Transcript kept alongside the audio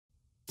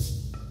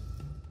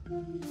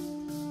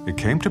It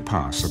came to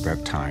pass at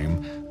that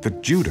time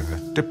that Judah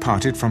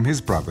departed from his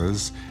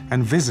brothers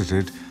and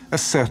visited a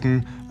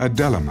certain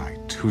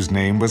Adullamite whose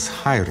name was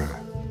Hirah.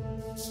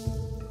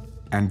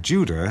 And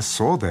Judah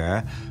saw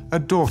there a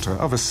daughter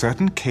of a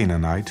certain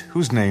Canaanite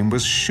whose name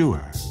was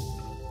Shua.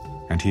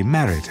 And he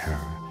married her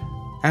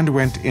and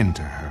went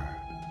into her.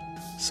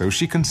 So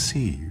she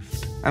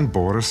conceived and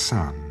bore a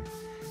son,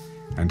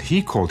 and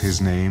he called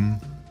his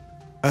name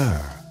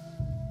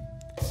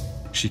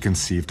She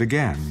conceived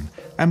again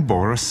and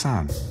bore a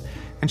son,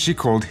 and she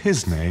called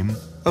his name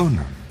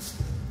Onan.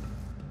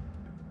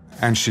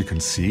 And she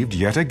conceived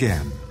yet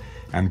again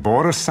and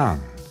bore a son,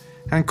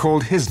 and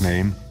called his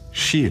name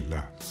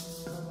Shelah.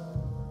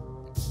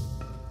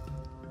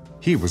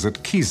 He was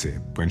at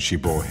Chezib when she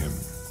bore him.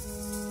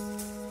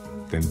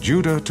 Then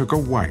Judah took a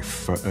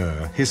wife for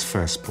his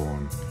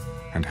firstborn,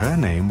 and her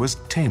name was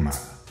Tamar.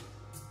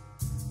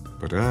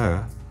 But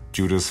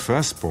Judah's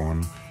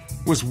firstborn,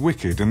 was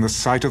wicked in the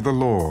sight of the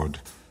Lord,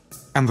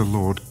 and the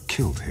Lord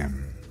killed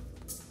him.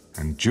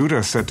 And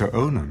Judah said to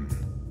Onan,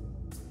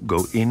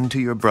 "Go in to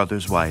your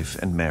brother's wife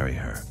and marry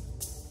her,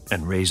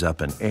 and raise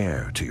up an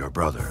heir to your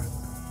brother."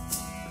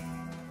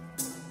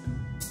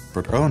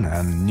 But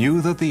Onan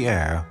knew that the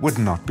heir would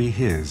not be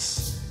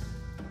his.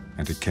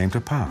 And it came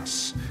to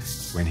pass,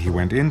 when he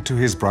went in to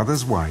his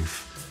brother's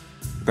wife,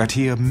 that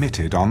he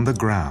emitted on the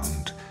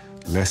ground,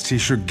 lest he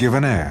should give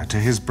an heir to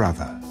his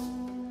brother.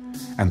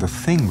 And the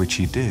thing which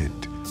he did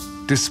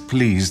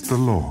displeased the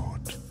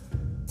Lord.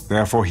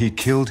 Therefore he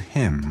killed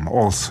him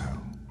also.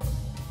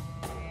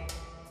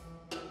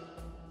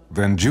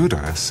 Then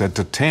Judah said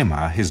to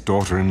Tamar, his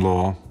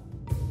daughter-in-law,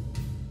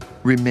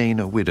 "Remain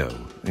a widow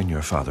in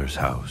your father's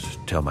house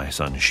till my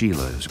son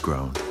Shelah is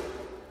grown,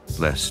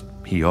 lest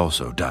he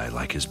also die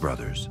like his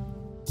brothers."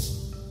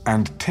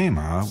 And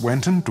Tamar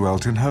went and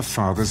dwelt in her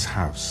father's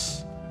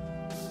house.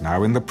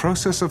 Now in the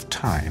process of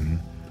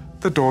time,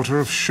 the daughter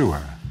of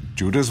Shua,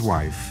 Judah's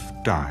wife,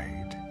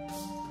 died.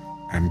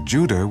 And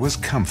Judah was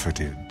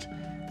comforted,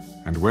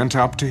 and went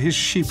up to his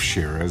sheep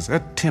shearers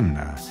at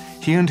Timnah,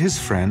 he and his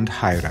friend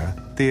Hirah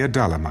the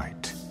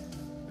Adullamite.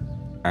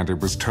 And it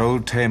was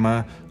told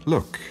Tamar,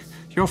 "Look,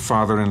 your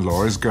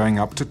father-in-law is going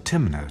up to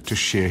Timnah to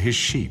shear his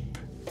sheep."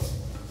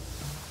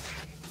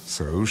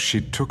 So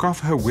she took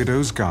off her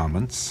widow's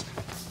garments,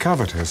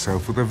 covered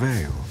herself with a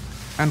veil,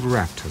 and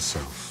wrapped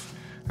herself,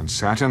 and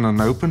sat in an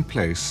open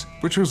place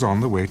which was on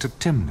the way to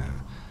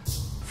Timnah.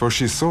 For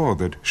she saw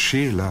that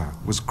Shelah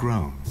was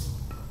grown,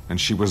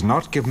 and she was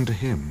not given to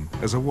him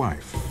as a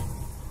wife.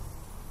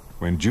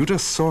 When Judah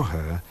saw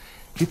her,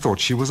 he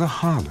thought she was a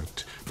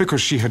harlot,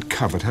 because she had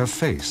covered her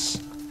face.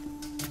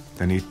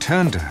 Then he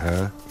turned to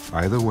her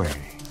by the way.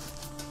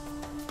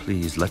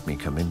 "Please let me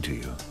come in to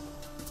you."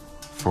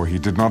 For he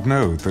did not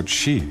know that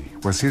she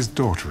was his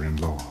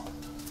daughter-in-law.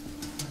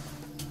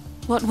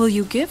 "What will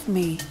you give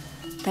me,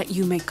 that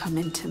you may come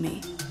in to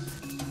me?"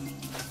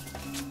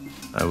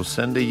 "I will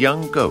send a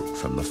young goat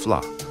from the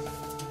flock."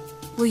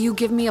 "Will you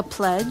give me a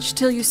pledge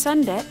till you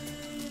send it?"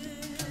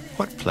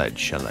 "What pledge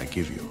shall I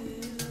give you?"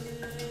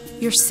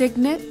 "Your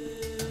signet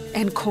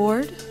and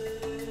cord,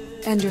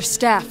 and your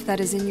staff that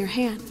is in your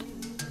hand."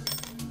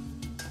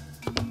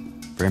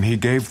 Then he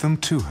gave them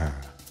to her,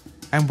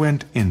 and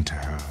went into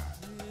her,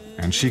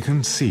 and she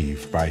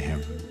conceived by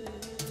him.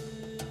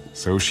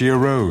 So she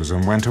arose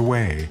and went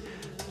away,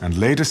 and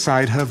laid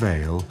aside her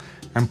veil,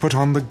 and put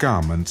on the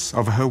garments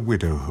of her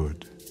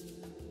widowhood.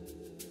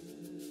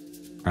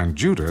 And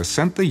Judah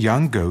sent the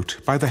young goat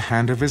by the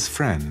hand of his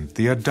friend,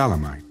 the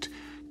Adullamite,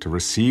 to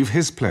receive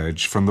his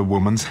pledge from the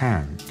woman's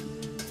hand.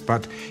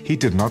 But he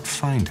did not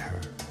find her.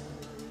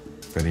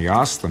 Then he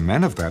asked the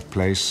men of that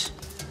place,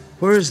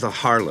 "Where is the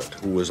harlot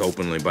who was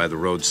openly by the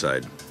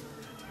roadside?"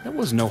 "There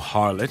was no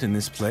harlot in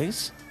this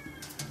place."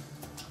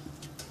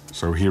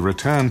 So he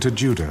returned to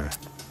Judah.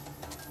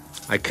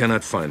 "I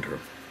cannot find her."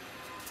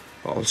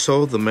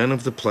 Also the men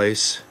of the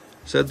place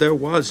said there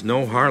was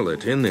no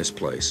harlot in this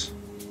place.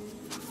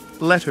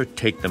 "Let her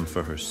take them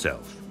for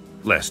herself,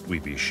 lest we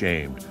be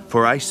shamed.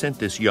 For I sent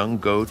this young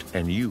goat,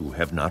 and you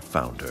have not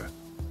found her."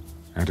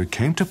 And it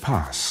came to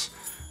pass,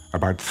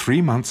 about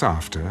 3 months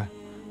after,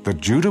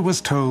 that Judah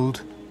was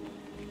told,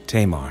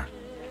 "Tamar,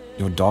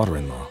 your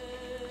daughter-in-law,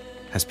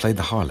 has played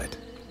the harlot.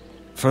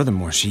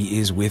 Furthermore, she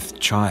is with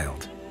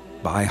child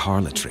by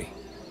harlotry."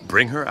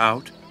 "Bring her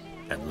out,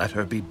 and let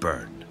her be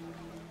burned."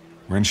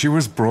 When she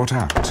was brought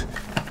out,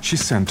 she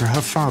sent to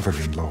her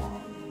father-in-law.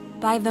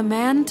 "By the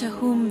man to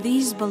whom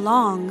these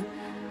belong,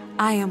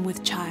 I am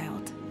with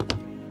child.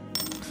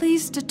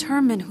 Please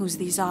determine whose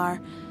these are,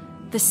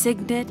 the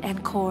signet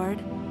and cord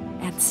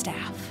and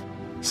staff."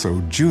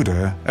 So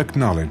Judah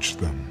acknowledged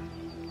them.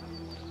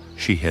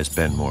 "She has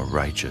been more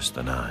righteous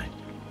than I,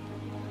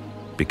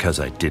 because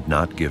I did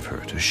not give her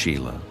to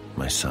Shelah,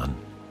 my son."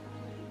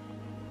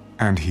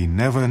 And he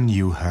never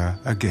knew her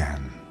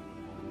again.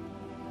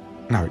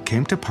 Now it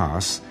came to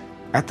pass,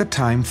 at the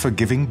time for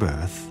giving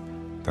birth,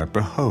 that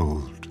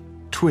behold,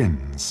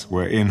 twins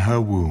were in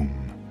her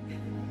womb.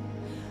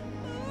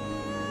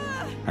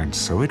 And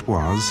so it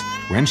was,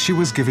 when she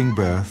was giving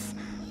birth,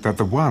 that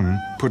the one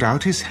put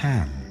out his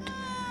hand,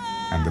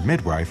 and the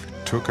midwife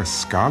took a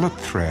scarlet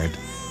thread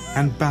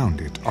and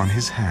bound it on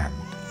his hand.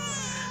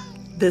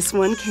 This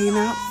one came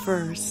out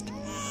first.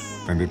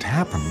 And it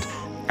happened,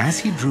 as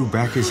he drew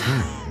back his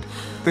hand,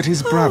 that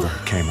his brother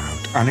came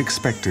out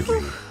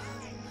unexpectedly.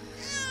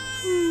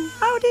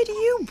 How did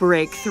you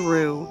break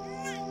through?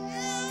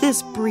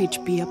 This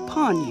breach be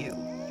upon you.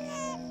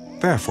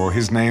 Therefore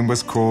his name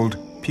was called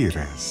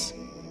Perez.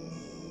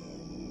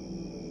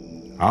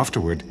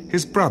 Afterward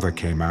his brother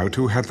came out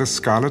who had the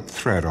scarlet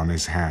thread on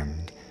his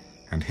hand,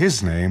 and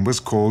his name was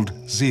called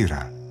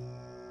Zerah.